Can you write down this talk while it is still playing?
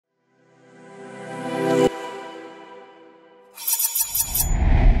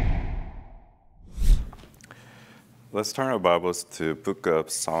Let's turn our Bibles to book of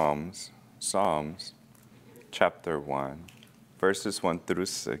Psalms, chapter 1, verses 1 through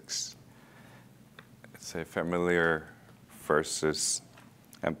 6. It's a familiar verses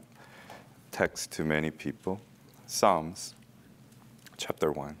and text to many people. Psalms,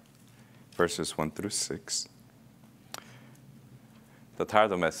 chapter 1, verses 1 through 6. The title of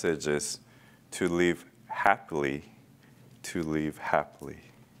the message is To Live Happily, to live happily,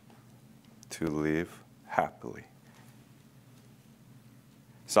 to live happily.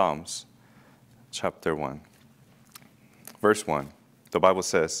 Psalms chapter 1, verse 1. The Bible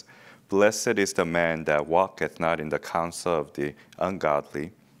says, Blessed is the man that walketh not in the counsel of the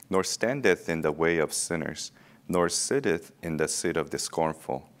ungodly, nor standeth in the way of sinners, nor sitteth in the seat of the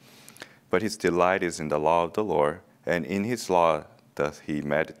scornful. But his delight is in the law of the Lord, and in his law doth he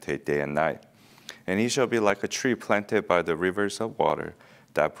meditate day and night. And he shall be like a tree planted by the rivers of water,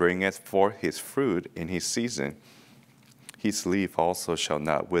 that bringeth forth his fruit in his season. His leaf also shall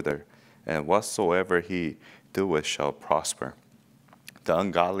not wither, and whatsoever he doeth shall prosper. The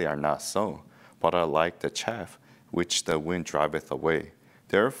ungodly are not so, but are like the chaff which the wind driveth away.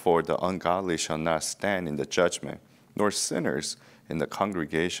 Therefore the ungodly shall not stand in the judgment, nor sinners in the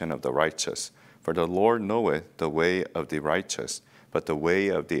congregation of the righteous. For the Lord knoweth the way of the righteous, but the way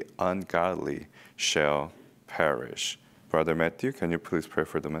of the ungodly shall perish. Brother Matthew, can you please pray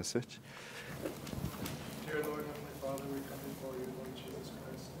for the message? Dear Lord, Heavenly Father, we come before you, Lord Jesus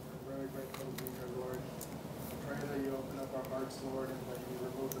Christ, and we're very grateful to be here, Lord. I pray that you open up our hearts, Lord, and that you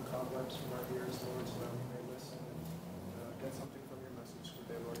remove the cobwebs from our ears, Lord, so that we may listen and get something from your message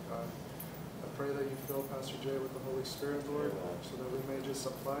today, Lord God. I pray that you fill Pastor Jae with the Holy Spirit, Lord, so that we may just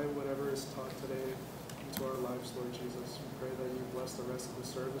apply whatever is taught today into our lives, Lord Jesus. We pray that you bless the rest of the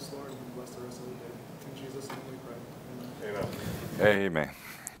service, Lord, and you bless the rest of the day. In Jesus' name we pray. Amen. Amen.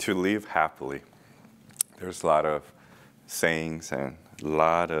 To live happily. There's a lot of sayings and a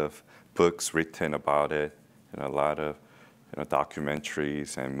lot of books written about it, and a lot of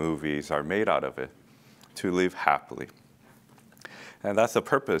documentaries and movies are made out of it. To live happily. And that's the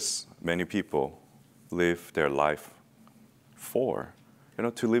purpose many people live their life for,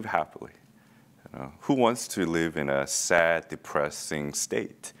 to live happily. Who wants to live in a sad, depressing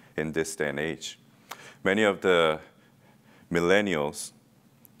state in this day and age? Many of the millennials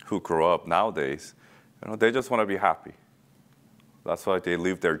who grow up nowadays, they just want to be happy. That's why they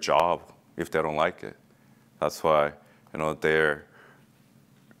leave their job if they don't like it. That's why, their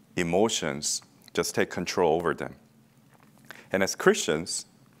emotions just take control over them. And as Christians,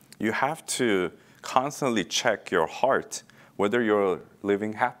 you have to constantly check your heart whether you're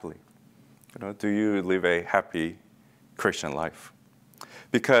living happily. Do you live a happy Christian life?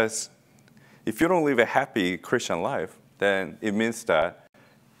 Because if you don't live a happy Christian life, then it means that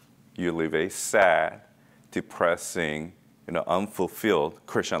you live a sad, depressing, unfulfilled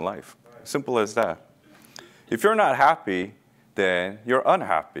Christian life. Simple as that. If you're not happy, then you're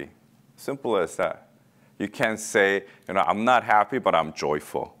unhappy. Simple as that. You can't say, I'm not happy, but I'm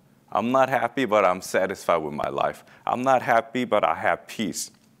joyful. I'm not happy, but I'm satisfied with my life. I'm not happy, but I have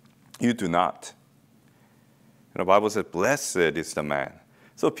peace. You do not. The Bible says, blessed is the man.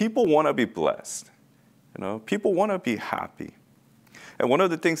 So people want to be blessed. People want to be happy. And one of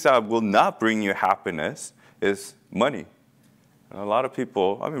the things that will not bring you happiness is money. A lot of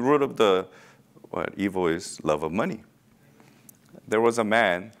people, root of the evil is love of money. There was a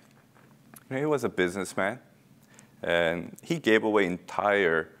man, he was a businessman, and he gave away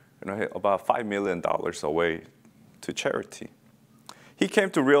entire, about $5 million away to charity. He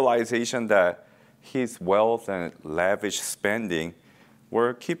came to realization that his wealth and lavish spending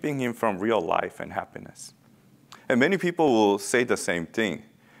were keeping him from real life and happiness. And many people will say the same thing.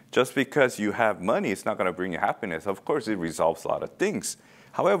 Just because you have money, it's not going to bring you happiness. Of course, it resolves a lot of things.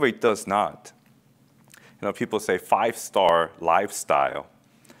 However, it does not. People say 5-star lifestyle,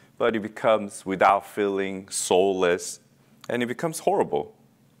 but it becomes without feeling, soulless, and it becomes horrible.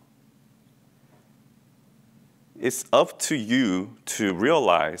 It's up to you to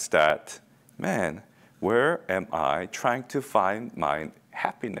realize that, man, where am I trying to find my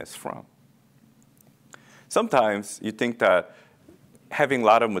happiness from? Sometimes you think that having a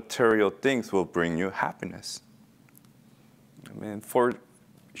lot of material things will bring you happiness. For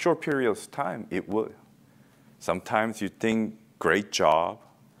short periods of time, it will. Sometimes you think great job,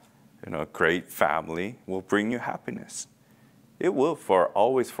 great family will bring you happiness. It will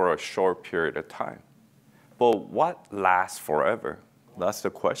always for a short period of time. But what lasts forever? That's the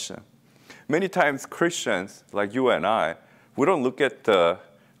question. Many times Christians, like you and I, we don't look at the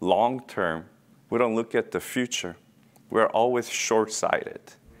long term. We don't look at the future. We're always short-sighted.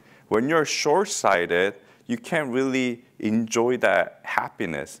 When you're short-sighted, you can't really enjoy that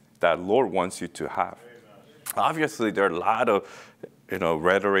happiness that Lord wants you to have. Obviously, there are a lot of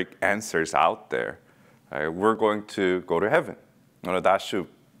rhetoric answers out there. We're going to go to heaven. That should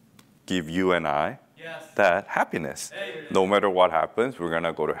give you and I that happiness. No matter what happens, we're going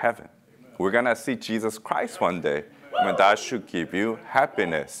to go to heaven. We're going to see Jesus Christ one day. That should give you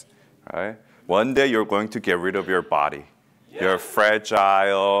happiness. Right? One day you're going to get rid of your body. You're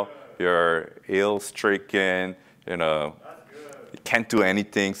fragile, you're ill-stricken, you can't do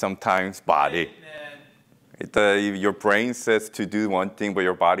anything sometimes, body. Your brain says to do one thing, but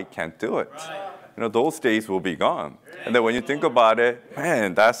your body can't do it. Those days will be gone. And then when you think about it,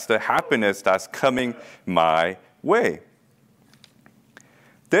 man, that's the happiness that's coming my way.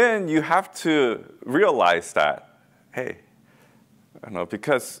 Then you have to realize that, hey,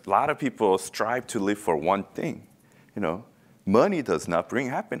 because a lot of people strive to live for one thing. Money does not bring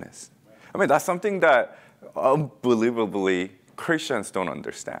happiness. That's something that unbelievably Christians don't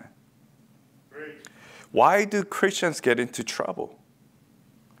understand. Why do Christians get into trouble?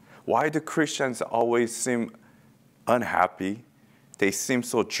 Why do Christians always seem unhappy? They seem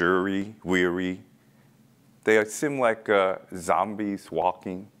so dreary, weary. They seem like zombies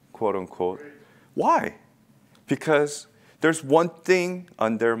walking, quote unquote. Why? Because there's one thing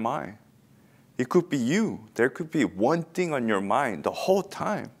on their mind. It could be you. There could be one thing on your mind the whole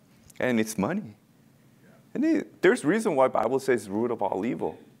time, and it's money. And there's a reason why the Bible says root of all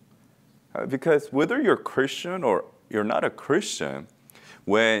evil. Because whether you're Christian or you're not a Christian,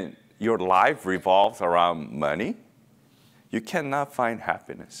 when your life revolves around money, you cannot find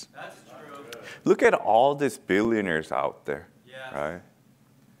happiness. That's true. Look at all these billionaires out there, right?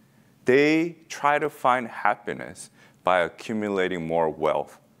 They try to find happiness by accumulating more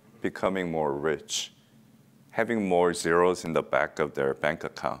wealth, becoming more rich, having more zeros in the back of their bank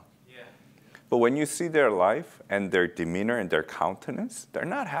account. Yeah. But when you see their life and their demeanor and their countenance, they're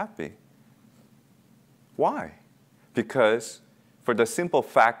not happy. Why? Because for the simple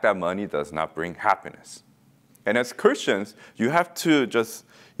fact that money does not bring happiness. And as Christians, you have to just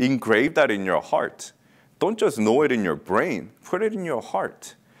engrave that in your heart. Don't just know it in your brain. Put it in your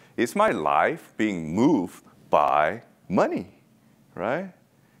heart. Is my life being moved by money, right?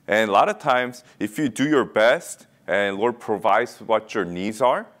 And a lot of times, if you do your best and Lord provides what your needs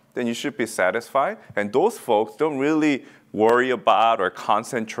are, then you should be satisfied. And those folks don't really worry about or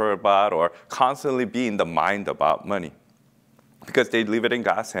concentrate about or constantly be in the mind about money. Because they leave it in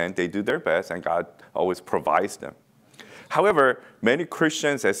God's hand, they do their best, and God always provides them. However, many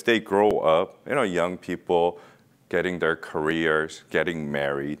Christians, as they grow up, young people getting their careers, getting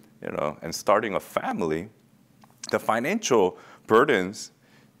married, and starting a family, the financial burdens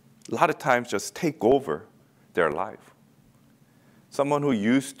a lot of times just take over their life. Someone who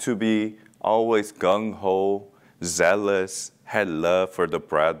used to be always gung-ho, zealous, had love for the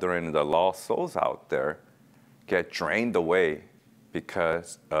brethren and the lost souls out there, get drained away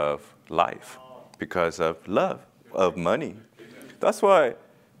because of life, because of love, of money. That's why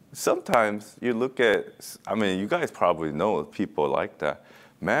sometimes you look at, you guys probably know people like that.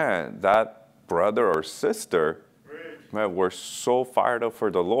 Man, that brother or sister, man, were so fired up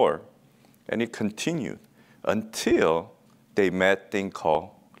for the Lord. And it continued until they met a thing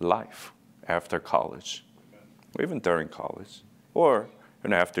called life after college, or even during college, or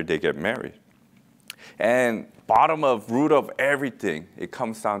after they get married. And root of everything, it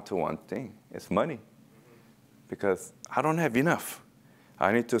comes down to one thing. It's money. Because I don't have enough.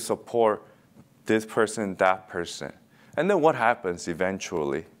 I need to support this person, that person. And then what happens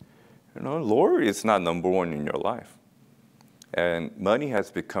eventually? Lord is not number one in your life. And money has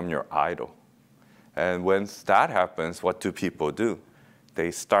become your idol. And when that happens, what do people do?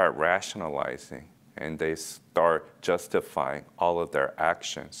 They start rationalizing and they start justifying all of their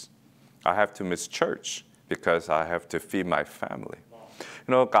actions. I have to miss church because I have to feed my family.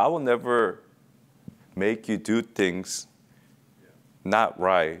 God will never make you do things not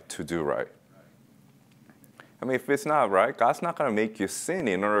right to do right. If it's not right, God's not going to make you sin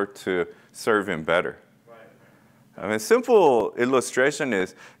in order to serve Him better. Simple illustration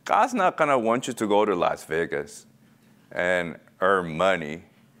is God's not going to want you to go to Las Vegas and earn money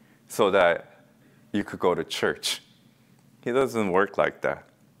so that you could go to church. He doesn't work like that.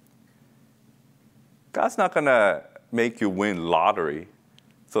 God's not going to make you win lottery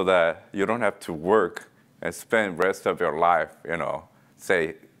so that you don't have to work and spend the rest of your life,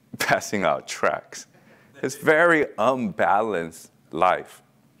 say, passing out tracts. It's very unbalanced life.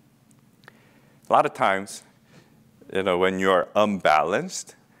 A lot of times, when you're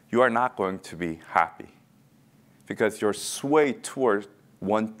unbalanced, you are not going to be happy because you're swayed towards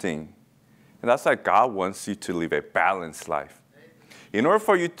one thing And that's why God wants you to live a balanced life. In order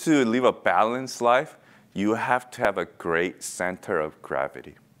for you to live a balanced life, you have to have a great center of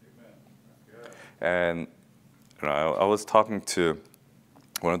gravity. And I was talking to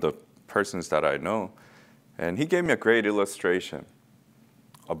one of the persons that I know, and he gave me a great illustration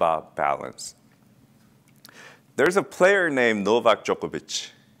about balance. There's a player named Novak Djokovic.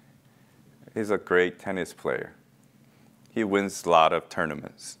 He's a great tennis player. He wins a lot of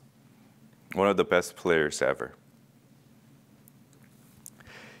tournaments. One of the best players ever.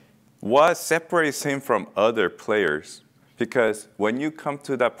 What separates him from other players, because when you come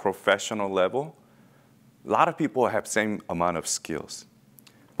to that professional level, a lot of people have same amount of skills.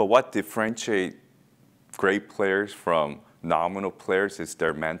 But what differentiates great players from nominal players is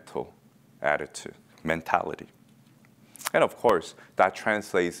their mental attitude, mentality. And of course, that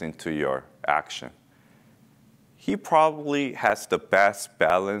translates into your action. He probably has the best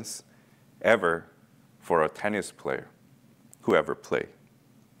balance ever for a tennis player who ever played.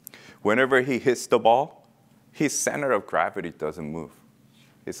 Whenever he hits the ball, his center of gravity doesn't move.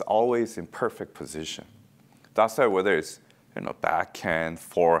 It's always in perfect position. That's why whether it's backhand,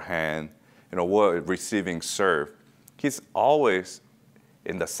 forehand, what receiving serve, he's always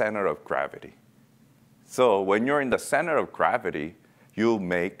in the center of gravity. So when you're in the center of gravity, you'll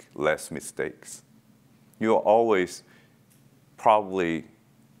make less mistakes. You'll always probably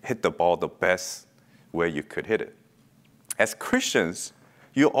hit the ball the best way you could hit it. As Christians,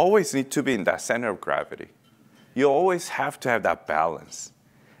 you always need to be in that center of gravity. You always have to have that balance.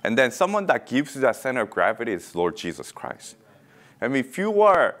 And then someone that gives you that center of gravity is Lord Jesus Christ. I mean, if you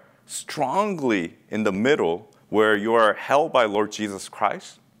are strongly in the middle where you are held by Lord Jesus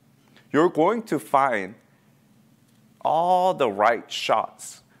Christ, you're going to find all the right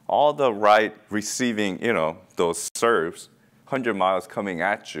shots, all the right receiving, those serves, 100 miles coming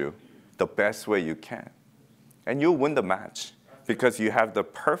at you, the best way you can. And you'll win the match because you have the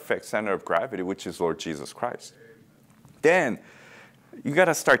perfect center of gravity, which is Lord Jesus Christ. Then you got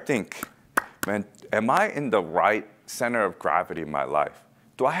to start thinking, man, am I in the right center of gravity in my life?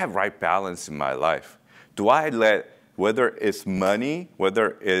 Do I have right balance in my life? Do I let, whether it's money,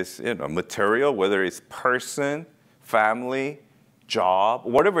 whether it's material, whether it's person, family, job,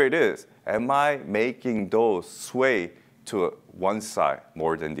 whatever it is, am I making those sway to one side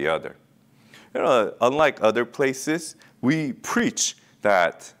more than the other? Unlike other places, we preach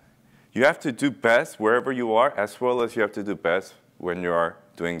that you have to do best wherever you are, as well as you have to do best when you are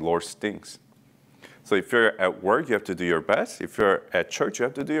doing Lord's things. So if you're at work, you have to do your best. If you're at church, you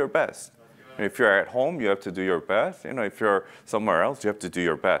have to do your best. And if you're at home, you have to do your best. If you're somewhere else, you have to do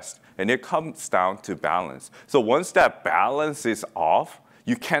your best. And it comes down to balance. So once that balance is off,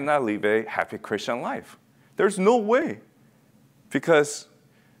 you cannot live a happy Christian life. There's no way. Because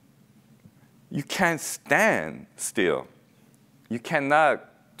you can't stand still. You cannot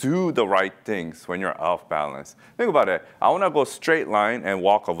do the right things when you're off balance. Think about it. I want to go straight line and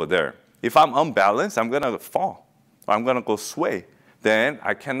walk over there. If I'm unbalanced, I'm going to fall. I'm going to go sway. Then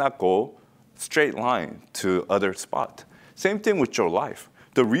I cannot go straight line to other spot. Same thing with your life.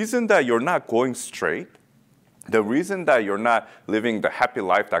 The reason that you're not going straight, the reason that you're not living the happy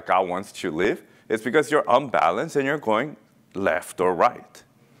life that God wants you to live is because you're unbalanced and you're going left or right.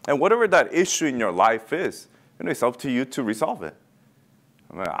 And whatever that issue in your life is, it's up to you to resolve it.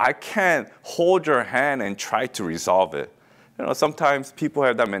 I can't hold your hand and try to resolve it. Sometimes people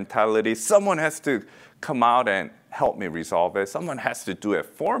have that mentality, someone has to come out and help me resolve it. Someone has to do it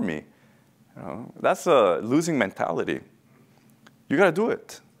for me. That's a losing mentality. You got to do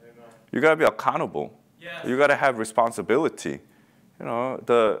it. Amen. You got to be accountable. Yes. You got to have responsibility.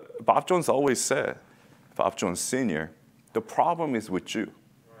 Bob Jones always said, Bob Jones Sr., the problem is with you.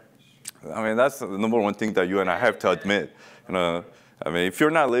 Right. I mean, that's the number one thing that you and I have to admit. If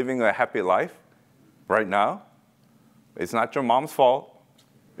you're not living a happy life right now, it's not your mom's fault.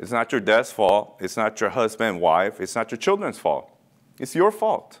 It's not your dad's fault. It's not your husband, wife. It's not your children's fault. It's your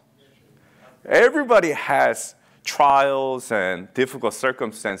fault. Everybody has trials and difficult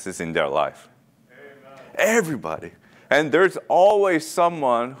circumstances in their life. Amen. Everybody. And there's always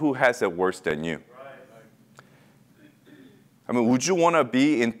someone who has it worse than you. Would you want to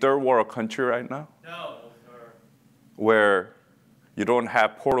be in third world country right now? No, sir. Where you don't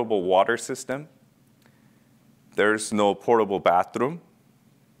have portable water system. There's no portable bathroom.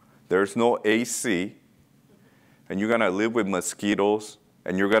 There's no AC. And you're going to live with mosquitoes.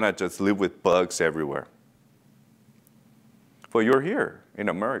 And you're going to just live with bugs everywhere. But you're here in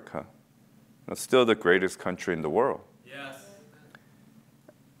America. It's still the greatest country in the world. Yes.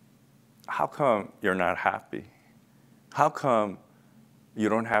 How come you're not happy? How come you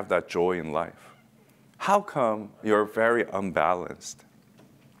don't have that joy in life? How come you're very unbalanced?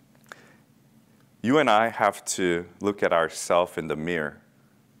 You and I have to look at ourselves in the mirror,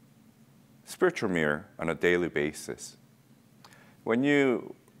 spiritual mirror, on a daily basis. When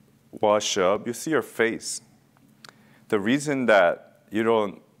you wash up, you see your face. The reason that you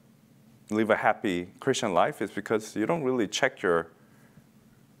don't live a happy Christian life is because you don't really check your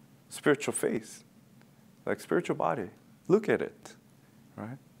spiritual face, like spiritual body. Look at it,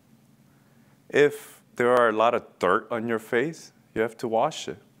 right? If there are a lot of dirt on your face, you have to wash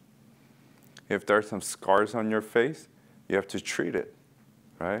it. If there are some scars on your face, you have to treat it,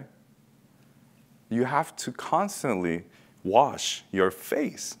 right? You have to constantly wash your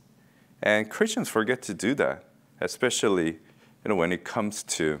face. And Christians forget to do that, especially when it comes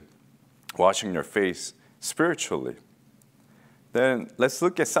to washing your face spiritually. Then let's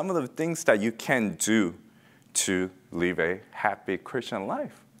look at some of the things that you can do to live a happy Christian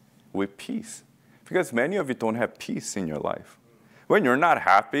life with peace. Because many of you don't have peace in your life. When you're not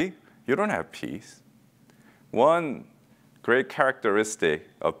happy, you don't have peace. One great characteristic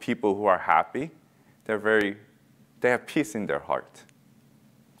of people who are happy, they have peace in their heart.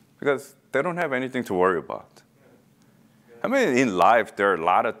 Because they don't have anything to worry about. I mean, in life, there are a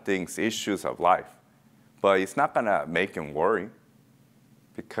lot of things, issues of life. But it's not going to make them worry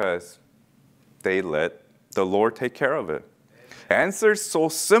because they let the Lord take care of it. Answer is so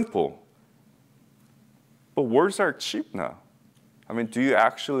simple. But words are cheap now. I mean, do you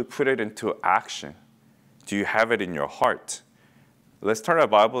actually put it into action? Do you have it in your heart? Let's turn our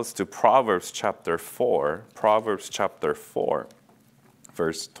Bibles to Proverbs chapter 4. Proverbs chapter 4,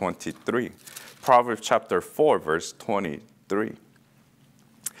 verse 23. Proverbs chapter 4, verse 23.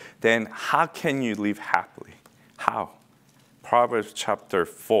 Then how can you live happily? How? Proverbs chapter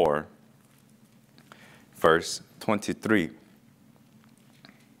 4, verse 23.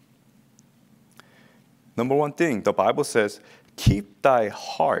 Number one thing, the Bible says, keep thy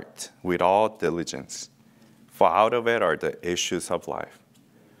heart with all diligence, for out of it are the issues of life.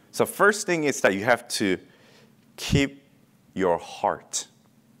 So first thing is that you have to keep your heart.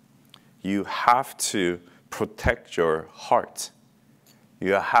 You have to protect your heart.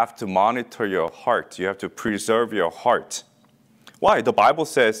 You have to monitor your heart. You have to preserve your heart. Why? The Bible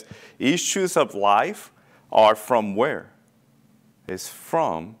says issues of life are from where? It's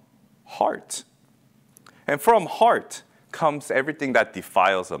from heart. And from heart comes everything that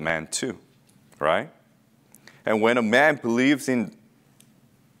defiles a man too, right? And when a man believes in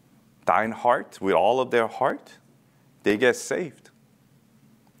thine heart with all of their heart, they get saved.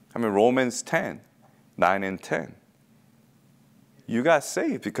 I mean, Romans 10, 9 and 10. You got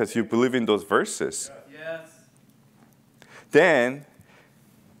saved because you believe in those verses. Yes. Then,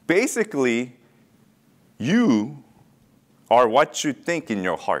 basically, you are what you think in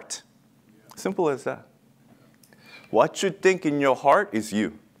your heart. Simple as that. What you think in your heart is you.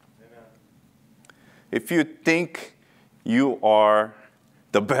 Amen. If you think you are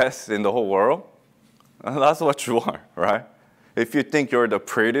the best in the whole world, that's what you are, right? If you think you're the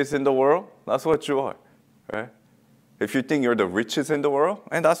prettiest in the world, that's what you are, right? If you think you're the richest in the world,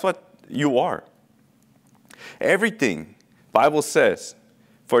 and that's what you are. Everything, Bible says,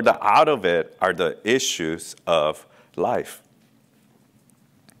 for the out of it are the issues of life.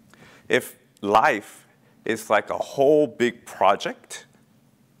 If life is like a whole big project,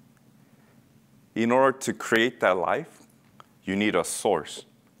 in order to create that life, you need a source,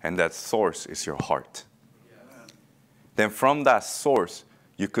 and that source is your heart. Yes. Then from that source,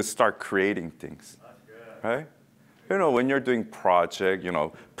 you could start creating things, right? When you're doing project,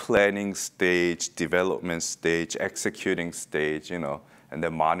 planning stage, development stage, executing stage, and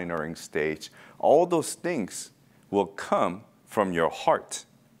then monitoring stage, all those things will come from your heart.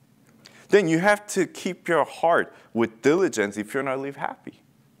 Then you have to keep your heart with diligence if you're not live happy.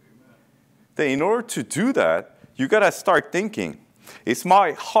 Amen. Then in order to do that, you got to start thinking, is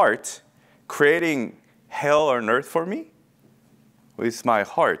my heart creating hell on earth for me? Or is my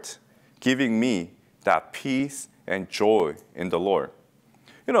heart giving me that peace and joy in the Lord?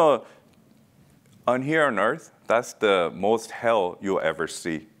 On here on earth, that's the most hell you'll ever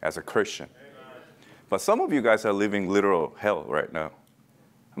see as a Christian. Amen. But some of you guys are living literal hell right now.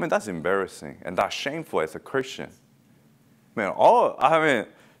 I mean, that's embarrassing and that's shameful as a Christian.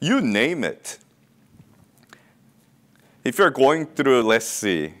 You name it. If you're going through, let's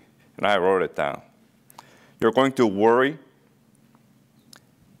see, and I wrote it down. You're going to worry,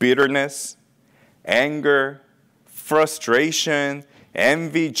 bitterness, anger, frustration,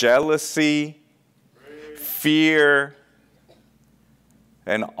 envy, jealousy, fear,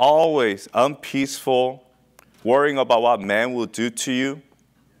 and always unpeaceful, worrying about what man will do to you,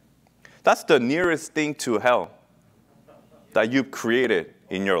 that's the nearest thing to hell that you've created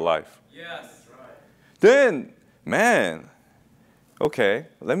in your life. Yes. Then, man, okay,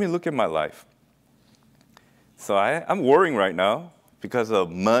 let me look at my life. So I'm worrying right now because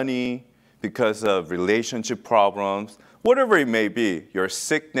of money, because of relationship problems, whatever it may be, your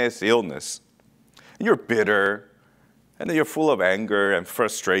sickness, illness. And you're bitter, and then you're full of anger and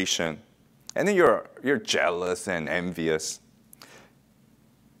frustration, and then you're jealous and envious.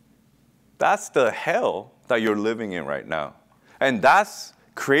 That's the hell that you're living in right now. And that's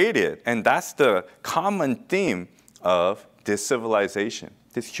created, and that's the common theme of this civilization,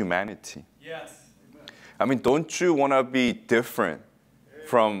 this humanity. Yes. I mean, don't you want to be different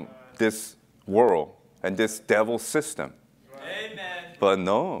from this world and this devil system? Amen. But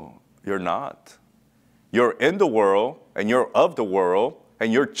no, you're not. You're in the world, and you're of the world,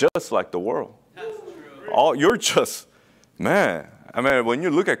 and you're just like the world. That's true. You're just, man. I mean, when you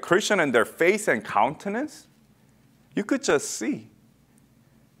look at Christian and their face and countenance, you could just see.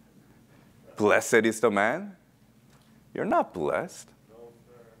 Blessed is the man. You're not blessed.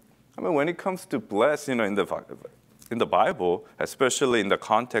 I mean, when it comes to blessed, in the Bible, especially in the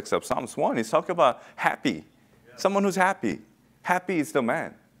context of Psalms 1, he's talking about happy. Someone who's happy. Happy is the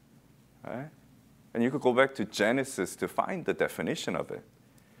man. Right? And you could go back to Genesis to find the definition of it.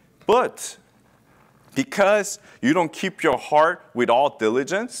 But because you don't keep your heart with all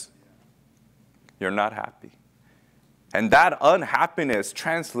diligence, you're not happy. And that unhappiness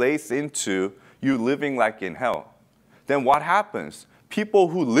translates into you living like in hell. Then what happens? People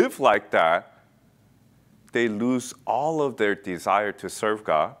who live like that, they lose all of their desire to serve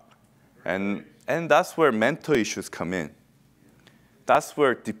God. And that's where mental issues come in. That's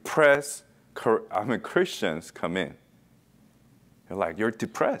where depressed Christians come in. You're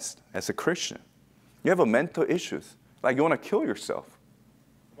depressed as a Christian. You have a mental issues. Like you want to kill yourself.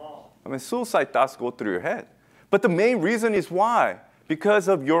 I mean, suicide thoughts go through your head. But the main reason is why? Because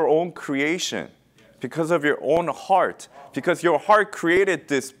of your own creation. Because of your own heart. Because your heart created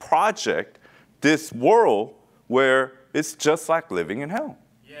this project, this world, where it's just like living in hell.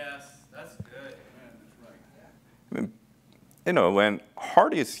 Yes, that's good. I mean, when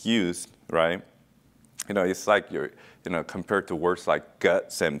heart is used, right, it's like compared to words like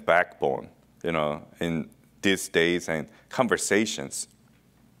guts and backbone, in these days and conversations.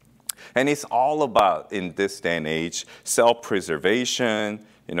 And it's all about, in this day and age, self-preservation,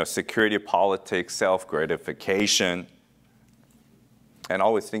 security politics, self-gratification, and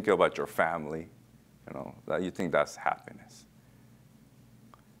always thinking about your family, that you think that's happiness.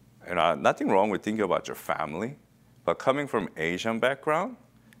 Nothing wrong with thinking about your family, but coming from Asian background,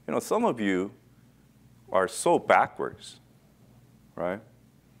 some of you are so backwards, right?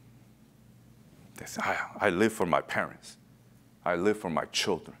 They say, I live for my parents. I live for my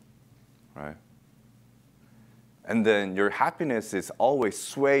children, right? And then your happiness is always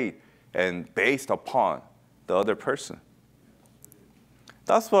swayed and based upon the other person.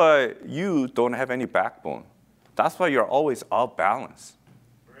 That's why you don't have any backbone. That's why you're always off balance.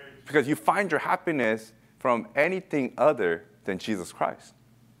 Because you find your happiness from anything other than Jesus Christ.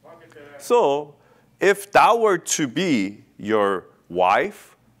 So if that were to be your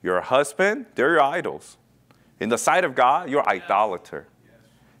wife, your husband, they're your idols. In the sight of God, you're idolater.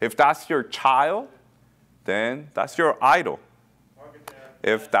 If that's your child, then that's your idol.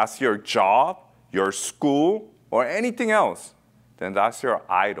 If that's your job, your school, or anything else, then that's your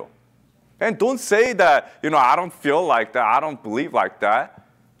idol. And don't say that, I don't feel like that, I don't believe like that.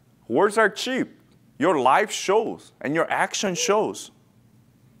 Words are cheap. Your life shows, and your action shows.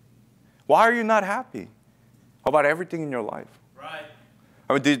 Why are you not happy about everything in your life? Right.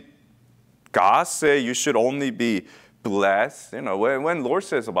 I mean, did God say you should only be blessed? When Lord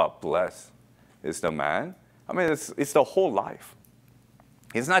says about blessed is the man, I mean, it's the whole life.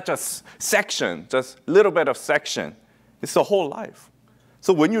 It's not just section, just a little bit of section. It's the whole life.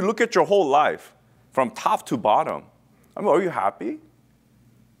 So when you look at your whole life, from top to bottom, I mean, are you happy?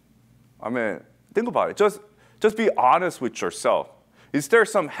 I mean, think about it. Just be honest with yourself. Is there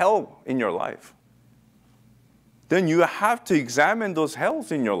some hell in your life? Then you have to examine those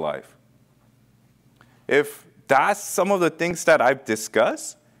hells in your life. If that's some of the things that I've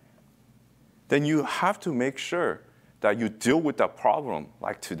discussed, then you have to make sure that you deal with that problem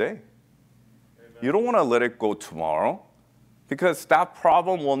like today. Amen. You don't want to let it go tomorrow because that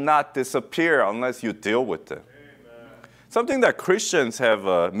problem will not disappear unless you deal with it. Amen. Something that Christians have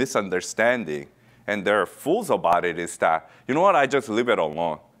a misunderstanding and they're fools about it is that, I just leave it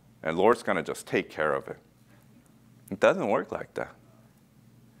alone and Lord's going to just take care of it. It doesn't work like that.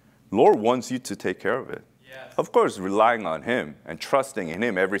 Lord wants you to take care of it. Yes. Yes. Of course, relying on Him and trusting in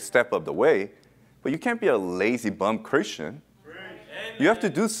Him every step of the way. But you can't be a lazy bum Christian. Amen. You have to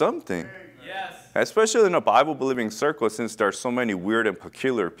do something. Yes. Especially in a Bible-believing circle, since there are so many weird and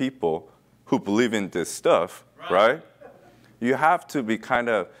peculiar people who believe in this stuff, right? You have to be kind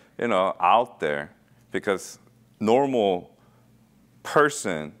of, out there, because normal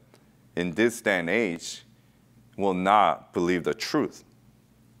person in this day and age will not believe the truth.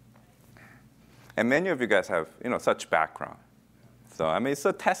 And many of you guys have, such background. So, it's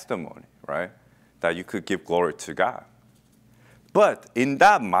a testimony, right, that you could give glory to God. But in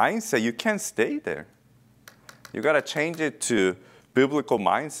that mindset, you can't stay there. You got to change it to biblical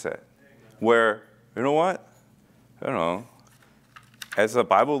mindset, where, you know what? As a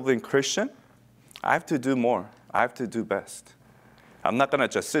Bible-believing Christian, I have to do more. I have to do best. I'm not going to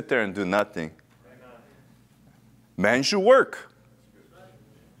just sit there and do nothing. Man should work.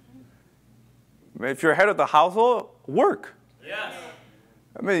 If you're head of the household, work. Yes.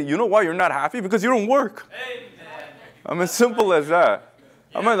 You know why you're not happy? Because you don't work. Amen. Simple as that.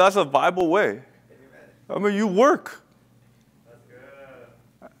 That's a Bible way. You work.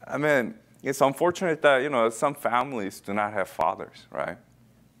 That's good. It's unfortunate that, some families do not have fathers, right?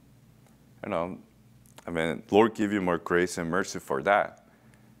 Lord give you more grace and mercy for that.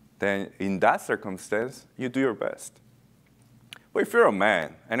 Then in that circumstance, you do your best. But if you're a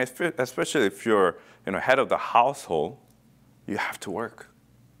man, and especially if you're, head of the household, you have to work.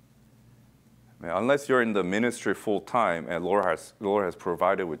 Unless you're in the ministry full time and Lord has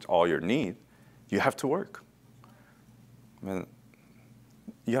provided with all your need, you have to work.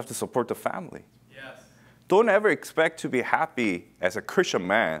 You have to support the family. Yes. Don't ever expect to be happy as a Christian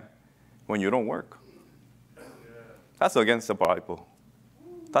man when you don't work. That's against the Bible.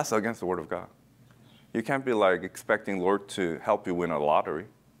 That's against the Word of God. You can't be expecting Lord to help you win a lottery.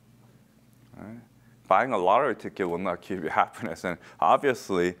 Right? Buying a lottery ticket will not give you happiness. And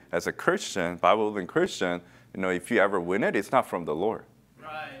obviously, as a Christian, Bible-believing Christian, if you ever win it, it's not from the Lord.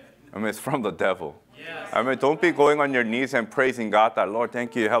 Right. It's from the devil. Yes. Don't be going on your knees and praising God that, Lord,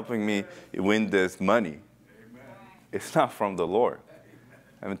 thank you for helping me win this money. Amen. It's not from the Lord.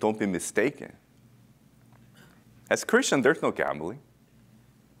 Don't be mistaken. As Christian, there's no gambling.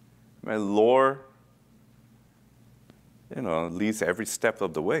 Lord, leads every step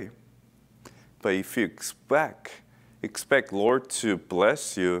of the way. But if you expect Lord to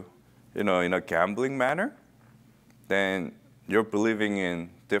bless you, in a gambling manner, then you're believing in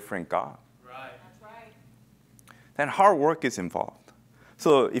different God. Right. That's right. Then hard work is involved.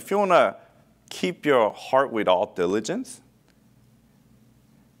 So if you want to keep your heart with all diligence,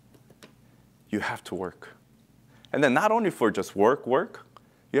 you have to work. And then not only for just work,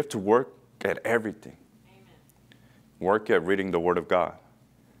 you have to work at everything. Amen. Work at reading the Word of God.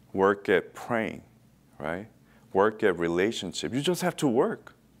 Work at praying, right? Work at relationship. You just have to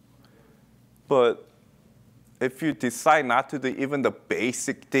work. But if you decide not to do even the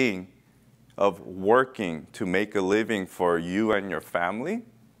basic thing of working to make a living for you and your family,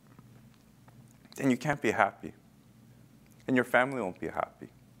 then you can't be happy. And your family won't be happy.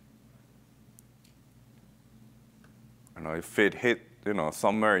 If it hit,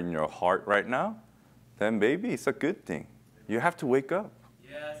 somewhere in your heart right now, then maybe it's a good thing. You have to wake up.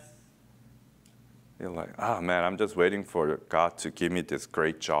 Yes. You're like, man, I'm just waiting for God to give me this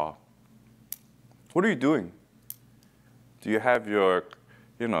great job. What are you doing? Do you have your,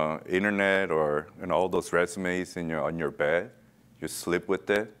 internet or all those resumes on your bed? You sleep with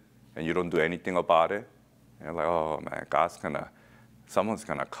it, and you don't do anything about it. And you're like, oh man, someone's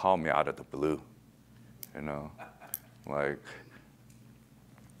gonna call me out of the blue, like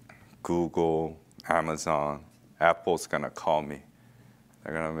Google, Amazon, Apple's gonna call me.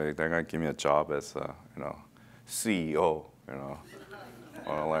 They're gonna give me a job as a, CEO,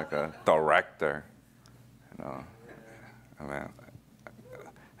 or like a director,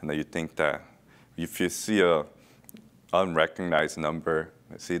 And then you think that if you see a unrecognized number,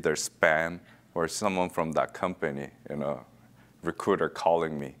 it's either spam or someone from that company, recruiter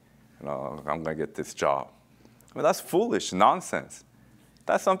calling me, I'm gonna get this job. That's foolish nonsense.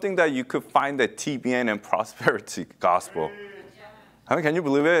 That's something that you could find at TBN and Prosperity Gospel. Can you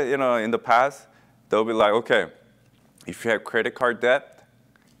believe it? In the past, they'll be like, okay, if you have credit card debt,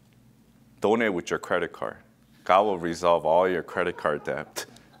 donate with your credit card. God will resolve all your credit card debt,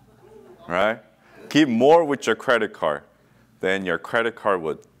 right? Give more with your credit card, then your credit card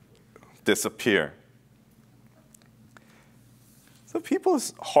would disappear. So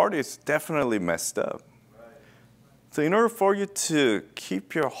people's heart is definitely messed up. So in order for you to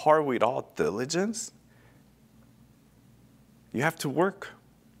keep your heart with all diligence, you have to work.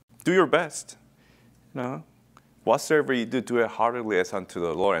 Do your best. You know, whatsoever you do, do it heartily as unto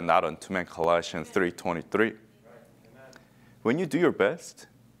the Lord and not unto men. Colossians 3:23. When you do your best,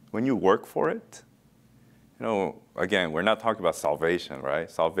 when you work for it, you know, again, we're not talking about salvation, right?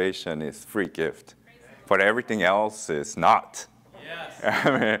 Salvation is free gift, but everything else is not. Yes.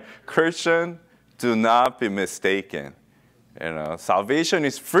 I mean, Christian, do not be mistaken. You know, salvation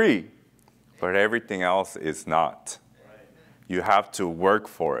is free, but everything else is not. You have to work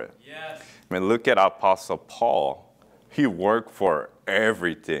for it. Yes. I mean, look at Apostle Paul. He worked for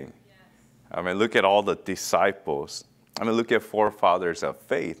everything. I mean, look at all the disciples. I mean, look at forefathers of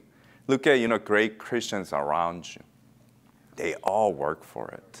faith. Look at, you know, great Christians around you. They all work for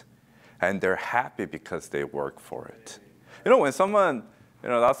it. And they're happy because they work for it. You know, when someone, you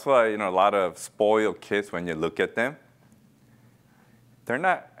know, that's why, you know, a lot of spoiled kids, when you look at them, they're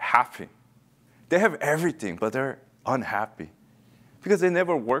not happy. They have everything, but they're unhappy because they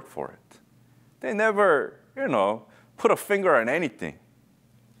never work for it. They never, you know, put a finger on anything.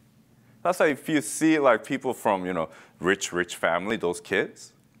 That's why if you see like people from, you know, rich family, those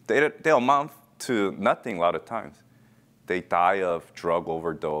kids, they amount to nothing a lot of times. They die of drug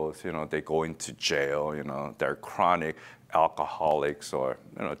overdose, you know, they go into jail, you know, they're chronic alcoholics or,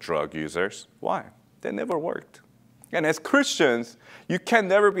 you know, drug users. Why? They never worked. And as Christians, you can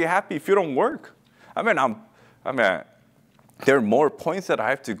never be happy if you don't work. I mean, there are more points that I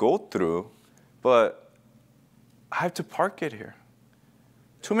have to go through, but I have to park it here.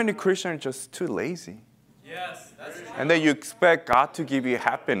 Too many Christians are just too lazy. Yes, that's true. And then you expect God to give you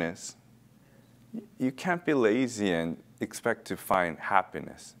happiness. You can't be lazy and expect to find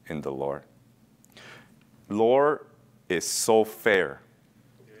happiness in the Lord. Lord is so fair.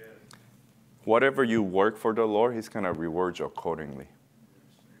 Whatever you work for the Lord, He's going to reward you accordingly.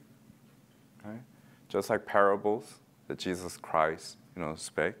 Right? Just like parables that Jesus Christ, you know,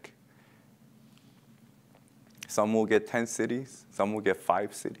 spake. Some will get 10 cities. Some will get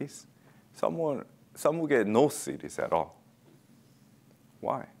 5 cities. Some will get no cities at all.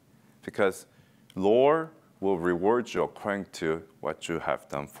 Why? Because Lord will reward you according to what you have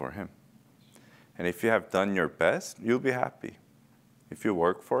done for Him. And if you have done your best, you'll be happy. If you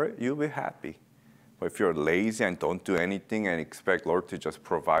work for it, you'll be happy. But if you're lazy and don't do anything and expect Lord to just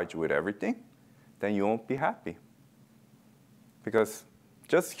provide you with everything, then you won't be happy. Because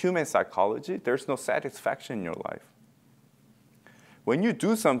just human psychology, there's no satisfaction in your life. When you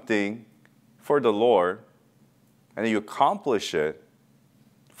do something for the Lord and you accomplish it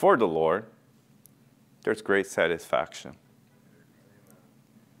for the Lord, there's great satisfaction.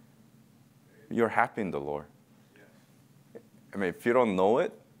 You're happy in the Lord. I mean, if you don't know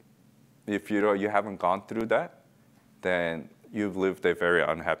it, if you haven't gone through that, then you've lived a very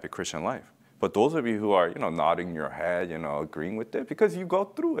unhappy Christian life. But those of you who are, you know, nodding your head, you know, agreeing with it, because you go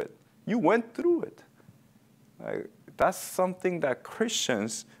through it. You went through it. That's something that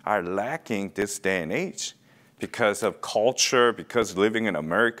Christians are lacking this day and age because of culture, because living in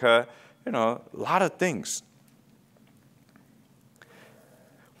America, you know, a lot of things.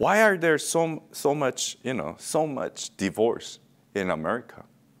 Why are there so much divorce in America?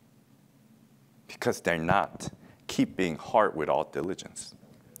 Because they're not keeping heart with all diligence,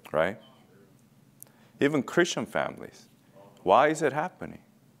 right? Even Christian families. Why is it happening,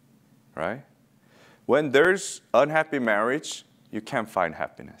 right? When there's unhappy marriage, you can't find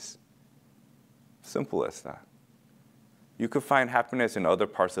happiness. Simple as that. You could find happiness in other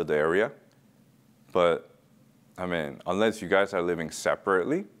parts of the area, but I mean, unless you guys are living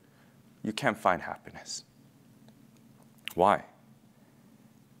separately, you can't find happiness. Why?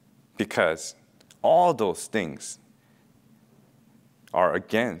 Because all those things are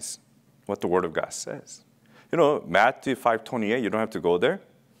against what the Word of God says. You know, Matthew 5:28, you don't have to go there,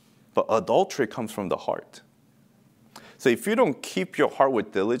 but adultery comes from the heart. So if you don't keep your heart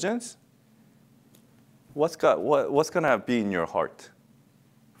with diligence, what's going to be in your heart?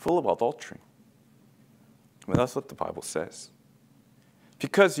 Full of adultery. I mean, that's what the Bible says.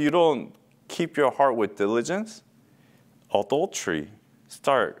 Because you don't keep your heart with diligence, adultery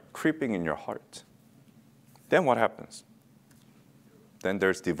start creeping in your heart. Then what happens? Then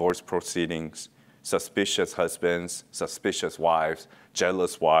there's divorce proceedings, suspicious husbands, suspicious wives,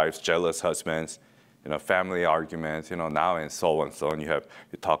 jealous husbands, you know, family arguments, you know, now and so on. You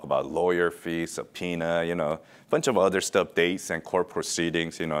talk about lawyer fees, subpoena, you know, a bunch of other stuff, dates and court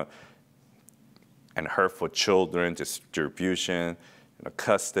proceedings, you know, and hurtful children, distribution, you know,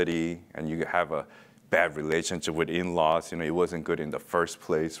 custody, and you have a bad relationship with in-laws. You know, it wasn't good in the first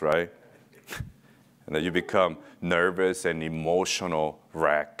place, right? And then you become nervous and emotional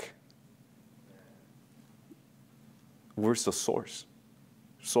wreck. Where's the source?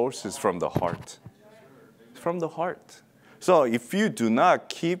 Source is from the heart. from the heart. So if you do not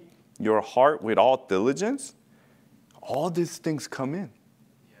keep your heart with all diligence, all these things come in.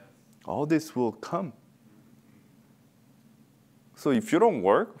 All this will come. So if you don't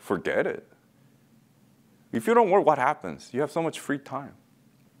work, forget it. If you don't work, what happens? You have so much free time.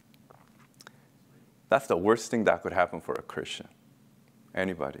 That's the worst thing that could happen for a Christian.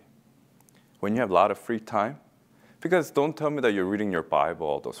 Anybody. When you have a lot of free time, because don't tell me that you're reading your Bible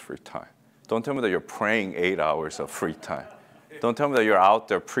all those free time. Don't tell me that you're praying 8 hours of free time. Don't tell me that you're out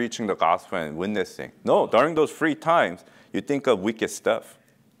there preaching the gospel and witnessing. No, during those free times, you think of wicked stuff.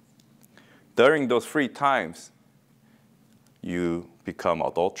 During those free times, you become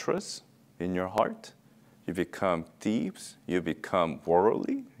adulterous in your heart. You become thieves. You become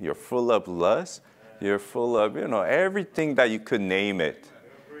worldly. You're full of lust. You're full of, everything that you could name it.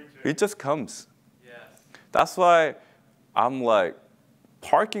 It just comes. Yes. That's why I'm like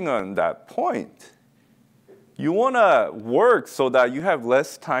parking on that point. You want to work so that you have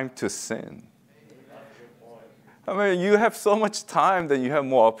less time to sin. I mean, you have so much time that you have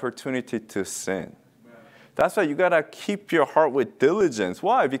more opportunity to sin. That's why you got to keep your heart with diligence.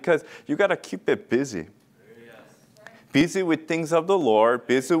 Why? Because you got to keep it busy. Busy with things of the Lord,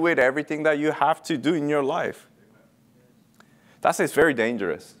 busy with everything that you have to do in your life. That's why it's very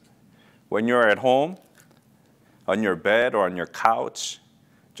dangerous. When you're at home, on your bed or on your couch,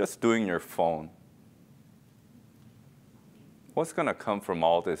 just doing your phone. What's going to come from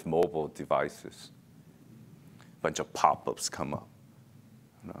all these mobile devices? A bunch of pop-ups come up.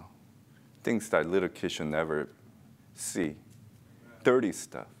 Things that little kids should never see. Dirty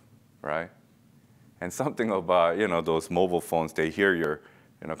stuff, right? And something about, those mobile phones, they hear your,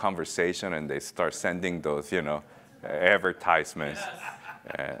 conversation and they start sending those, advertisements.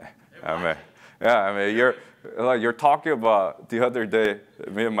 You're talking about, the other day,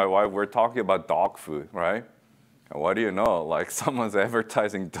 me and my wife, we're talking about dog food, right? And what do you know? Like someone's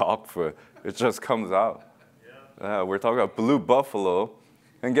advertising dog food. It just comes out. We're talking about Blue Buffalo.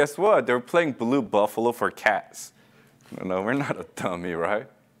 And guess what? They're playing Blue Buffalo for cats. No, we're not a dummy, right?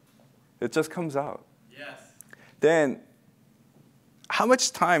 It just comes out. Yes. Then, how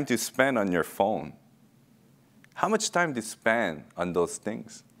much time do you spend on your phone? How much time do you spend on those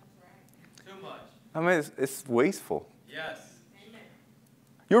things? Too much. I mean, it's wasteful. Yes.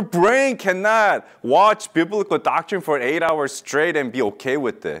 Your brain cannot watch biblical doctrine for 8 hours straight and be okay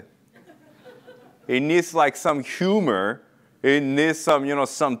with it. It needs like some humor. It needs some,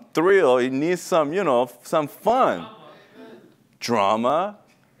 some thrill. It needs some, some fun. Drama,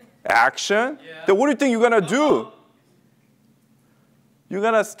 action. Yeah. Then what do you think you're going to do? You're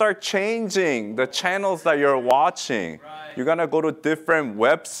going to start changing the channels that you're watching. Right. You're going to go to different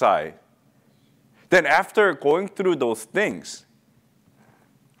websites. Then after going through those things,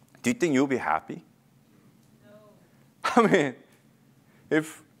 do you think you'll be happy? No. I mean,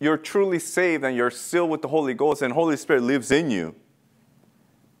 if you're truly saved and you're sealed with the Holy Ghost and Holy Spirit lives in you,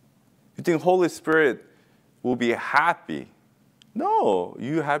 you think Holy Spirit will be happy? No,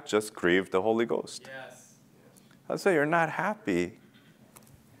 you have just grieved the Holy Ghost. Yes. That's why you're not happy.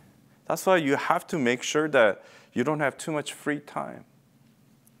 That's why you have to make sure that you don't have too much free time.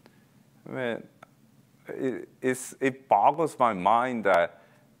 I mean, it boggles my mind that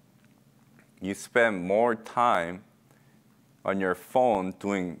you spend more time on your phone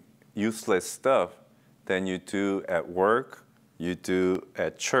doing useless stuff than you do at work, you do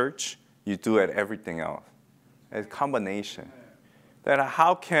at church, you do at everything else. It's a combination. Then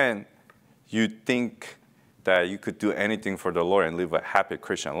how can you think that you could do anything for the Lord and live a happy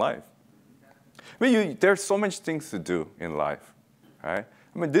Christian life? I mean, there's so much things to do in life, right?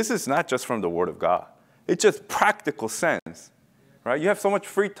 I mean, this is not just from the Word of God. It's just practical sense, right? You have so much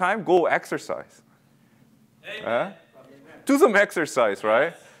free time, go exercise. Amen. Do some exercise,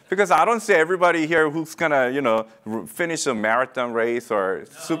 right? Because I don't see everybody here who's gonna, finish a marathon race or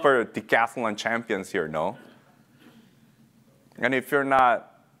super decathlon champions here, no. And if you're not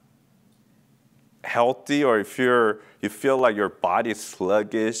healthy or if you feel like your body is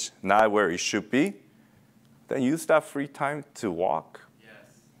sluggish, not where it should be, then use that free time to walk.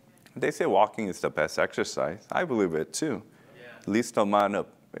 Yes. They say walking is the best exercise. I believe it too. Yeah. Least amount of,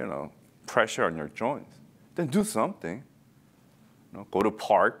 pressure on your joints. Then do something. Go to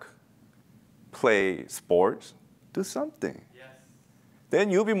park, play sports, do something. Yes.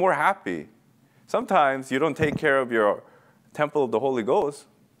 Then you'll be more happy. Sometimes you don't take care of your temple of the Holy Ghost.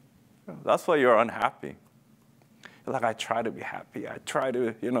 That's why you're unhappy. You're like, I try to be happy. I try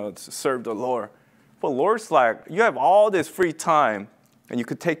to, serve the Lord. But Lord's like, you have all this free time and you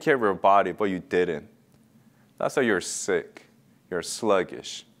could take care of your body, but you didn't. That's why you're sick. You're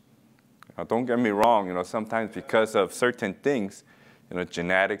sluggish. Don't get me wrong, sometimes because of certain things,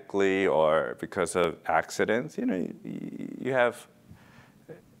 genetically or because of accidents, you have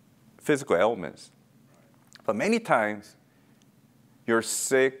physical ailments. But many times, you're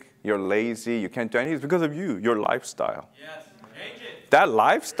sick, you're lazy, you can't do anything. It's because of you, your lifestyle. Yes. Change it. That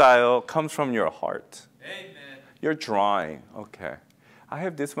lifestyle comes from your heart. Amen. You're drawing, okay, I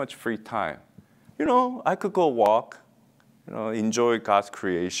have this much free time. I could go walk, enjoy God's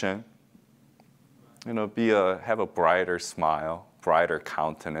creation, have a brighter smile, brighter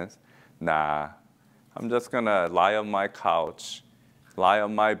countenance. Nah, I'm just gonna lie on my couch, lie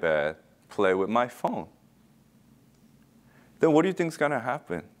on my bed, play with my phone. Then what do you think is gonna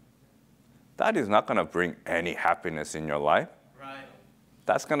happen? That is not gonna bring any happiness in your life. Right.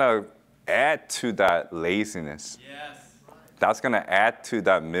 That's gonna add to that laziness. Yes. That's gonna add to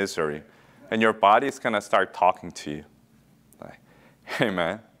that misery. And your body's gonna start talking to you. Like, hey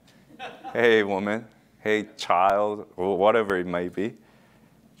man, hey woman, hey child, or whatever it may be.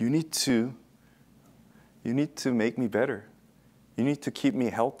 You need to make me better. You need to keep me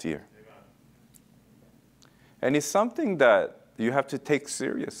healthier. And it's something that you have to take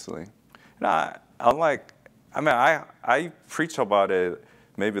seriously. I preach about it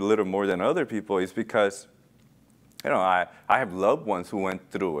maybe a little more than other people. It's because, I have loved ones who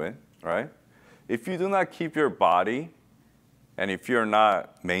went through it, right? If you do not keep your body, and if you're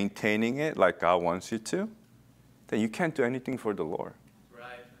not maintaining it like God wants you to, then you can't do anything for the Lord.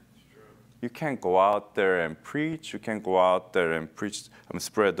 Right. That's true. You can't go out there and preach. You can't go out there and preach and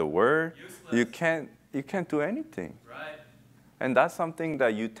spread the word. Useless. You can't do anything. Right. And that's something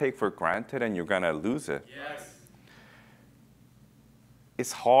that you take for granted and you're going to lose it. Yes.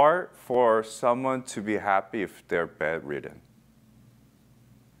 It's hard for someone to be happy if they're bedridden.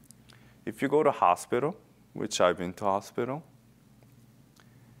 If you go to hospital, which I've been to hospital,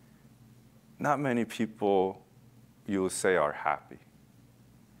 not many people you will say are happy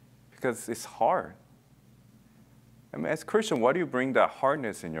because it's hard. As Christian, why do you bring that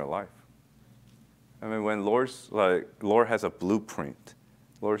hardness in your life? When Lord has a blueprint,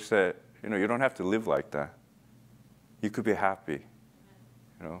 Lord said, you don't have to live like that. You could be happy.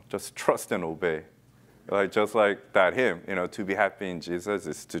 Just trust and obey. Just like that hymn, to be happy in Jesus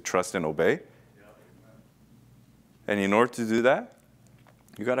is to trust and obey. And in order to do that,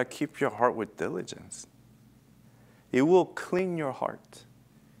 you got to keep your heart with diligence. It will clean your heart.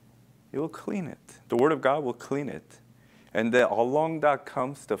 It will clean it. The Word of God will clean it. And then along that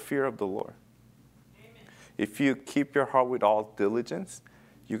comes the fear of the Lord. Amen. If you keep your heart with all diligence,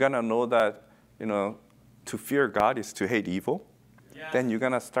 you're going to know that, to fear God is to hate evil. Yes. Then you're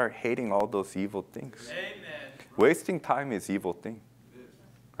going to start hating all those evil things. Amen. Wasting time is evil thing.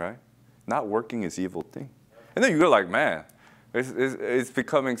 Right? Not working is evil thing. And then you're like, man, it's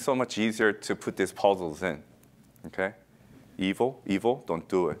becoming so much easier to put these puzzles in. Okay? Evil, don't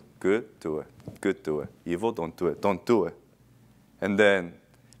do it. Good, do it. Good, do it. Evil, don't do it. Don't do it. And then,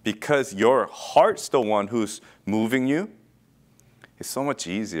 because your heart's the one who's moving you, it's so much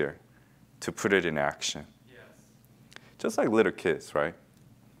easier to put it in action. Yes. Just like little kids, right?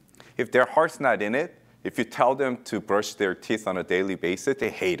 If their heart's not in it, if you tell them to brush their teeth on a daily basis, they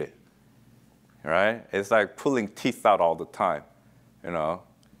hate it. Right? It's like pulling teeth out all the time.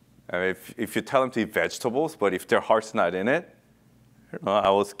 If you tell them to eat vegetables, but if their heart's not in it, I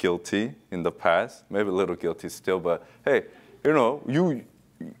was guilty in the past, maybe a little guilty still, but hey,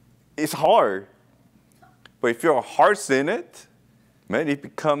 it's hard. But if your heart's in it, man, it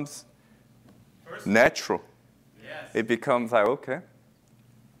becomes natural. Yes. It becomes like, okay,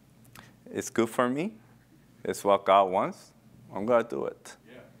 it's good for me. It's what God wants. I'm going to do it.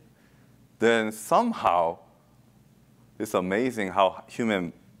 Yeah. Then somehow, it's amazing how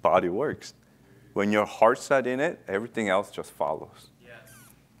human body works. When your heart's not in it, everything else just follows. Yes.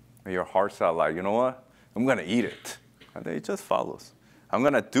 When your heart's not like, you know what? I'm going to eat it. And then it just follows. I'm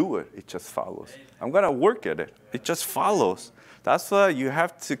going to do it. It just follows. I'm going to work at it. It just follows. That's why you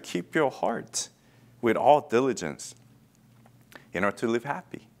have to keep your heart with all diligence in order to live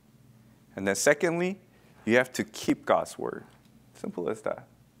happy. And then secondly, you have to keep God's word. Simple as that.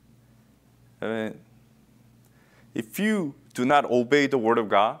 If you do not obey the word of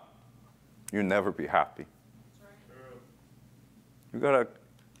God, you'll never be happy. You got to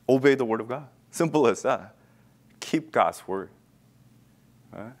obey the word of God. Simple as that. Keep God's word.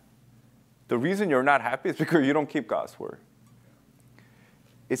 Right? The reason you're not happy is because you don't keep God's word.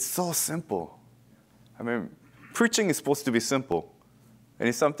 It's so simple. Preaching is supposed to be simple. And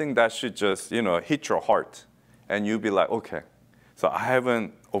it's something that should just, hit your heart. And you'll be like, okay, so I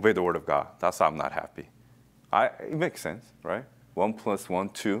haven't obeyed the word of God. That's why I'm not happy. It makes sense, right? 1 + 1,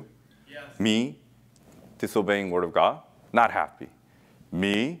 2. Yes. Me, disobeying word of God, not happy.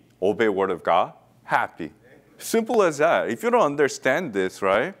 Me, obey word of God, happy. Simple as that. If you don't understand this,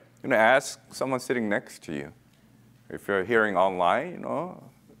 right, ask someone sitting next to you. If you're hearing online,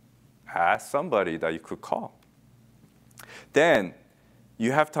 ask somebody that you could call. Then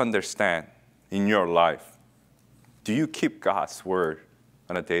you have to understand in your life, do you keep God's word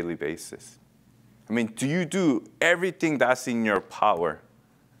on a daily basis? I mean, do you do everything that's in your power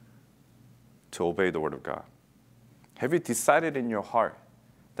to obey the word of God? Have you decided in your heart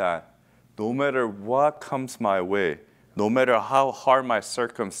that no matter what comes my way, no matter how hard my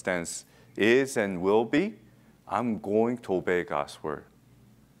circumstance is and will be, I'm going to obey God's word?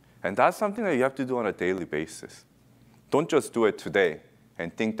 And that's something that you have to do on a daily basis. Don't just do it today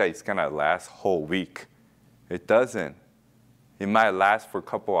and think that it's going to last whole week. It doesn't. It might last for a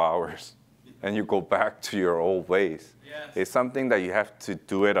couple hours, and you go back to your old ways. Yes. It's something that you have to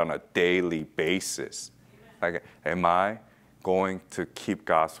do it on a daily basis. Like, am I going to keep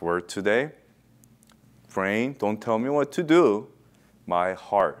God's word today? Brain, don't tell me what to do. My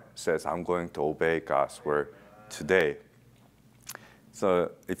heart says I'm going to obey God's word today.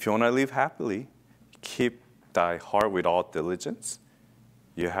 So if you want to live happily, keep thy heart with all diligence.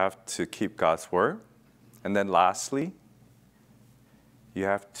 You have to keep God's word. And then lastly, you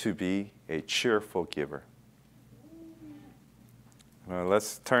have to be a cheerful giver.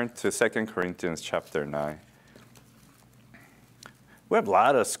 Let's turn to 2 Corinthians chapter 9. We have a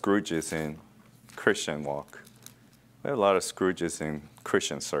lot of Scrooges in Christian walk. We have a lot of Scrooges in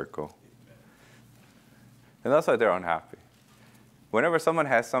Christian circle. And that's why they're unhappy. Whenever someone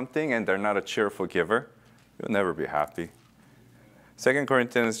has something and they're not a cheerful giver, you'll never be happy. 2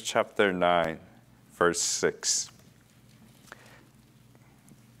 Corinthians chapter 9, verse 6.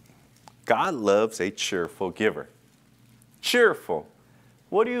 God loves a cheerful giver. Cheerful.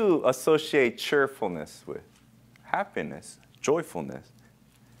 What do you associate cheerfulness with? Happiness, joyfulness.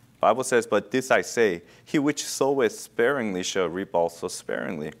 The Bible says, but this I say, he which soweth sparingly shall reap also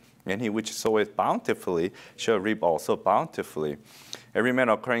sparingly, and he which soweth bountifully shall reap also bountifully. Every man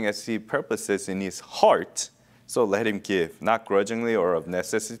according as he purposes in his heart, so let him give, not grudgingly or of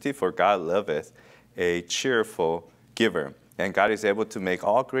necessity, for God loveth a cheerful giver. And God is able to make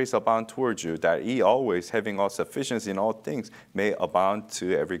all grace abound towards you, that ye always, having all sufficiency in all things, may abound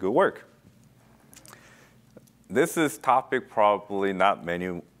to every good work. This is topic probably not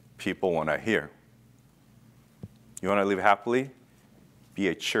many people want to hear. You want to live happily? Be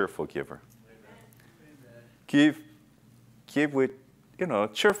a cheerful giver. Amen. Give with,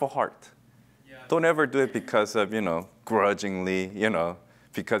 cheerful heart. Yeah. Don't ever do it because of, grudgingly,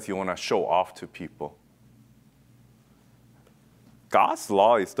 because you want to show off to people. God's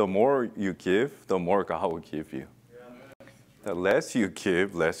law is the more you give, the more God will give you. Yeah. The less you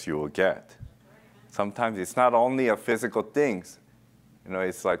give, less you will get. Sometimes it's not only a physical things,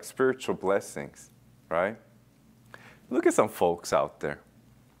 it's like spiritual blessings, right? Look at some folks out there,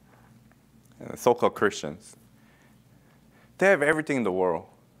 so-called Christians. They have everything in the world.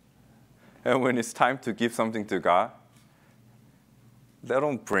 And when it's time to give something to God, they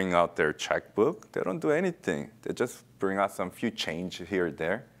don't bring out their checkbook. They don't do anything. They just bring out some few change here and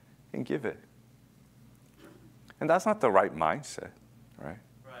there and give it. And that's not the right mindset, right?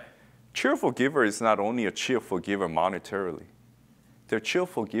 Right. Cheerful giver is not only a cheerful giver monetarily. They're a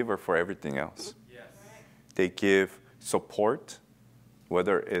cheerful giver for everything else. Yes. They give support,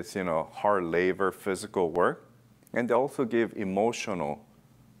 whether it's, hard labor, physical work, and they also give emotional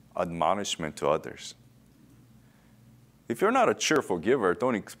admonishment to others. If you're not a cheerful giver,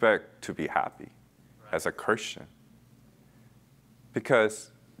 don't expect to be happy as a Christian.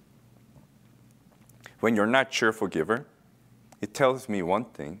 Because when you're not a cheerful giver, it tells me one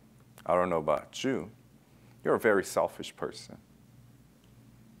thing. I don't know about you. You're a very selfish person.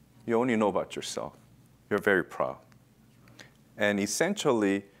 You only know about yourself. You're very proud. And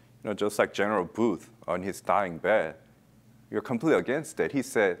essentially, just like General Booth on his dying bed, you're completely against it. He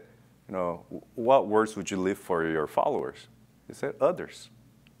said, what words would you leave for your followers? He said, others.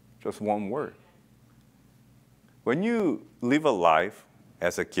 Just one word. When you live a life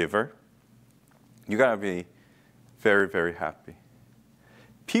as a giver, you got to be very, very happy.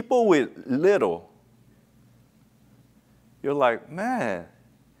 People with little, you're like, man,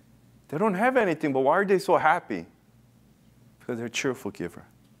 they don't have anything, but why are they so happy? Because they're a cheerful giver.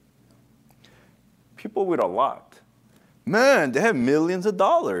 People with a lot, man, they have millions of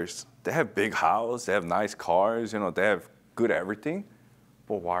dollars. They have big house, they have nice cars, they have good everything.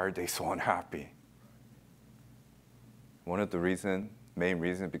 But why are they so unhappy? One of the main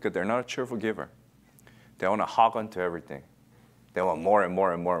reasons, because they're not a cheerful giver. They want to hog onto everything. They want more and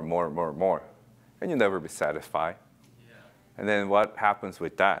more and more and more and more and more. And you'll never be satisfied. Yeah. And then what happens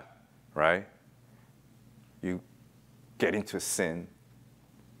with that, right? You get into sin.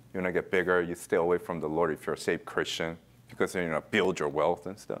 You want to get bigger. You stay away from the Lord if you're a saved Christian because you're going to build your wealth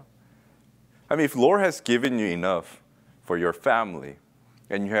and stuff. I mean, if the Lord has given you enough for your family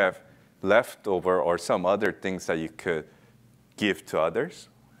and you have leftover or some other things that you could give to others,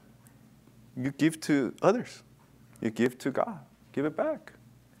 you give to others. You give to God. Give it back.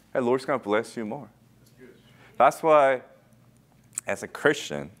 And the Lord's going to bless you more. That's why, as a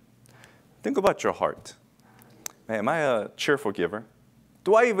Christian, think about your heart. Man, am I a cheerful giver?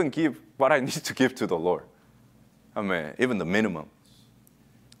 Do I even give what I need to give to the Lord? I mean, even the minimum.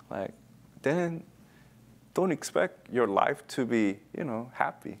 Like, then don't expect your life to be,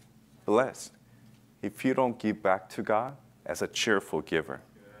 happy, blessed, if you don't give back to God as a cheerful giver.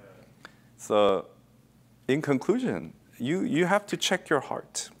 So, in conclusion, you have to check your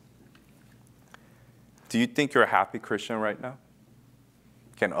heart. Do you think you're a happy Christian right now?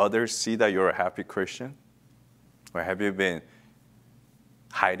 Can others see that you're a happy Christian? Or have you been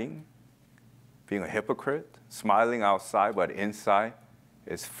hiding, being a hypocrite, smiling outside, but inside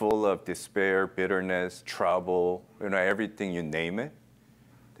is full of despair, bitterness, trouble, everything, you name it?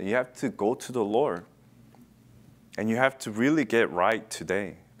 Then you have to go to the Lord. And you have to really get right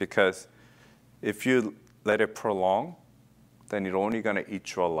today. Because if you let it prolong, then it's only going to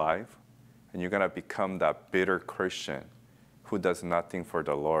eat you alive. And you're going to become that bitter Christian who does nothing for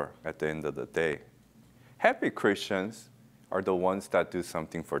the Lord at the end of the day. Happy Christians are the ones that do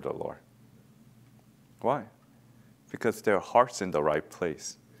something for the Lord. Why? Because their heart's in the right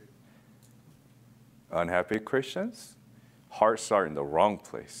place. Unhappy Christians, hearts are in the wrong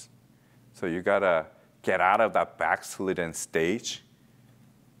place. So you got to get out of that backslidden stage,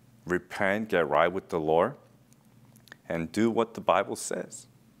 repent, get right with the Lord, and do what the Bible says.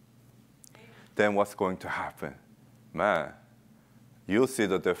 Then what's going to happen? Man, you'll see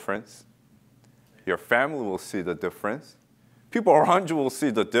the difference. Your family will see the difference. People around you will see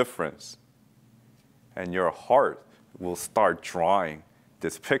the difference. And your heart will start drawing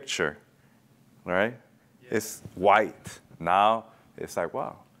this picture, right? Yeah. It's white. Now it's like,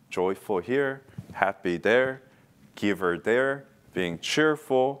 wow, joyful here, happy there, giver there, being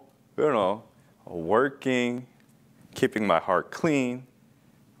cheerful, working, keeping my heart clean,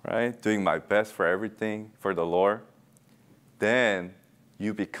 right? Doing my best for everything for the Lord. Then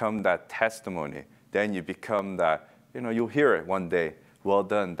you become that testimony. Then you become that, you'll hear it one day. Well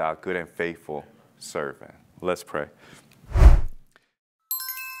done, thou good and faithful servant. Let's pray.